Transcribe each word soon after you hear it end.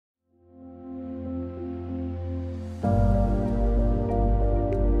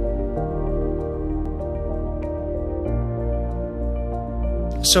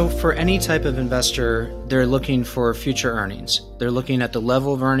So for any type of investor, they're looking for future earnings. They're looking at the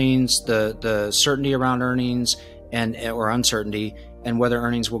level of earnings, the certainty around earnings or uncertainty, and whether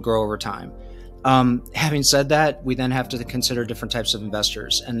earnings will grow over time. Having said that, we then have to consider different types of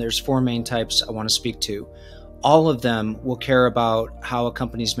investors, and there's four main types I want to speak to. All of them will care about how a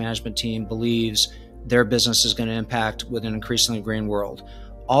company's management team believes their business is going to impact with an increasingly green world.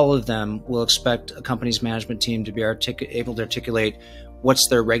 All of them will expect a company's management team to be able to articulate what's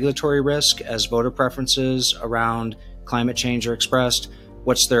their regulatory risk as voter preferences around climate change are expressed,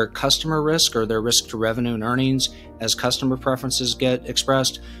 what's their customer risk or their risk to revenue and earnings as customer preferences get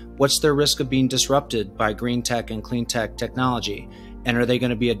expressed, what's their risk of being disrupted by green tech and clean tech technology, and are they going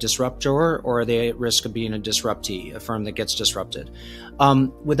to be a disruptor or are they at risk of being a disruptee, a firm that gets disrupted?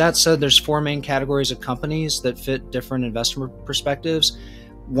 With that said, there's four main categories of companies that fit different investment perspectives.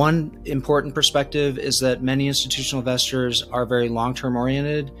 One important perspective is that many institutional investors are very long-term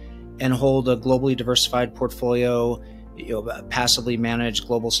oriented and hold a globally diversified portfolio. A passively managed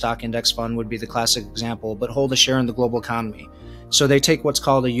global stock index fund would be the classic example, but hold a share in the global economy. So they take what's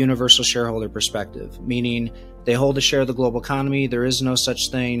called a universal shareholder perspective, meaning they hold a share of the global economy. There is no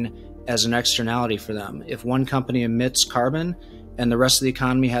such thing as an externality for them. If one company emits carbon and the rest of the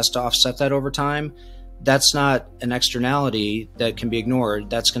economy has to offset that over time, that's not an externality that can be ignored.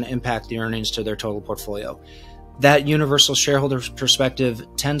 That's going to impact the earnings to their total portfolio. That universal shareholder perspective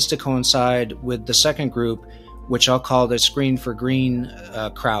tends to coincide with the second group, which I'll call the screen for green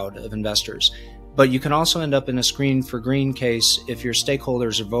crowd of investors. But you can also end up in a screen for green case if your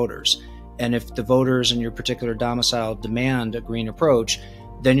stakeholders are voters. And if the voters in your particular domicile demand a green approach,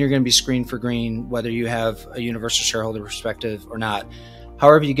 then you're going to be screened for green, whether you have a universal shareholder perspective or not.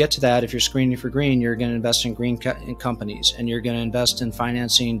 However you get to that, if you're screening for green, you're going to invest in green companies, and you're going to invest in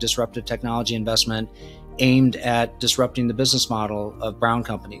financing disruptive technology investment aimed at disrupting the business model of brown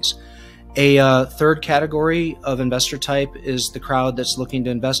companies. A third category of investor type is the crowd that's looking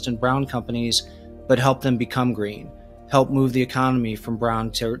to invest in brown companies, but help them become green, help move the economy from brown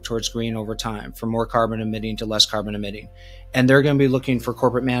towards green over time, from more carbon emitting to less carbon emitting. And they're going to be looking for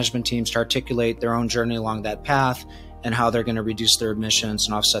corporate management teams to articulate their own journey along that path and how they're going to reduce their emissions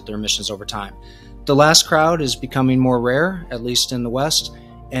and offset their emissions over time. The last crowd is becoming more rare, at least in the West,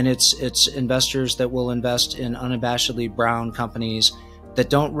 and it's investors that will invest in unabashedly brown companies that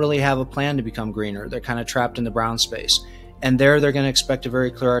don't really have a plan to become greener. They're kind of trapped in the brown space. And they're going to expect a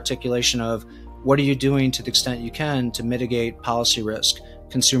very clear articulation of what are you doing to the extent you can to mitigate policy risk,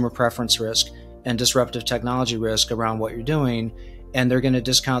 consumer preference risk, and disruptive technology risk around what you're doing. And they're going to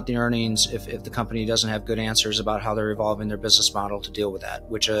discount the earnings if the company doesn't have good answers about how they're evolving their business model to deal with that,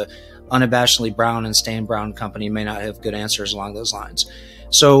 which a unabashedly brown and stained brown company may not have good answers along those lines.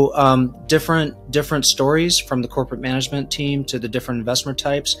 So different stories from the corporate management team to the different investment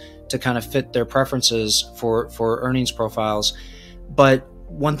types to kind of fit their preferences for earnings profiles. But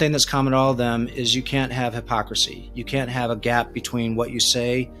one thing that's common to all of them is you can't have hypocrisy. You can't have a gap between what you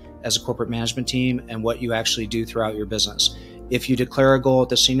say as a corporate management team and what you actually do throughout your business. If you declare a goal at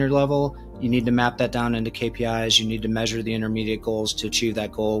the senior level, you need to map that down into KPIs. You need to measure the intermediate goals to achieve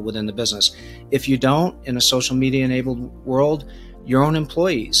that goal within the business. If you don't, in a social media enabled world, your own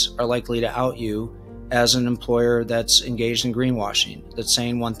employees are likely to out you as an employer that's engaged in greenwashing, that's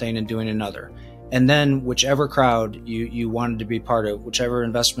saying one thing and doing another. And then whichever crowd you wanted to be part of, whichever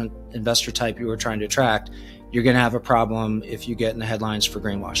investor type you were trying to attract, you're going to have a problem if you get in the headlines for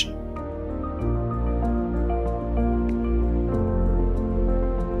greenwashing.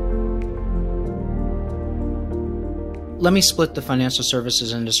 Let me split the financial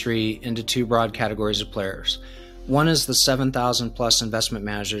services industry into two broad categories of players. One is the 7,000 plus investment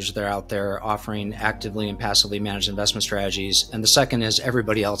managers that are out there offering actively and passively managed investment strategies. And the second is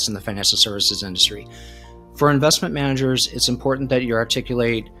everybody else in the financial services industry. For investment managers, it's important that you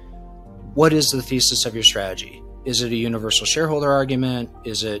articulate what is the thesis of your strategy. Is it a universal shareholder argument?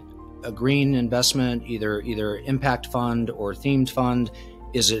 Is it a green investment, either impact fund or themed fund?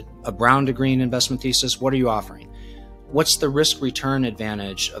 Is it a brown to green investment thesis? What are you offering? What's the risk return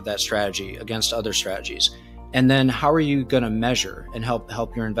advantage of that strategy against other strategies? And then how are you going to measure and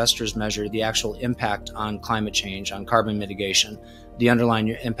help your investors measure the actual impact on climate change, on carbon mitigation, the underlying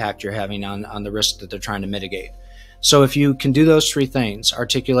impact you're having on the risk that they're trying to mitigate? So if you can do those three things,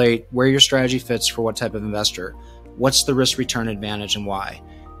 articulate where your strategy fits for what type of investor, what's the risk return advantage and why,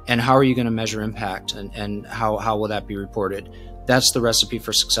 and how are you going to measure impact and how will that be reported? That's the recipe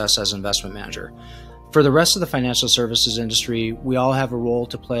for success as an investment manager. For the rest of the financial services industry, we all have a role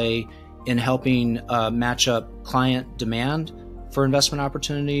to play in helping match up client demand for investment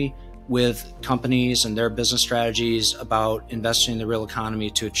opportunity with companies and their business strategies about investing in the real economy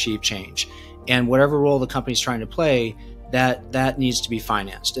to achieve change. And whatever role the company's trying to play, that needs to be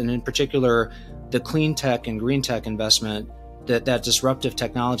financed. And in particular, the clean tech and green tech investment, that disruptive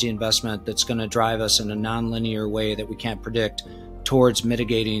technology investment that's going to drive us in a nonlinear way that we can't predict towards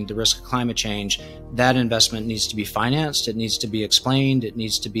mitigating the risk of climate change, that investment needs to be financed. It needs to be explained. It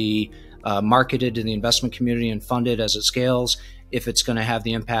needs to be marketed to the investment community and funded as it scales if it's going to have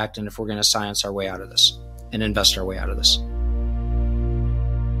the impact and if we're going to science our way out of this and invest our way out of this.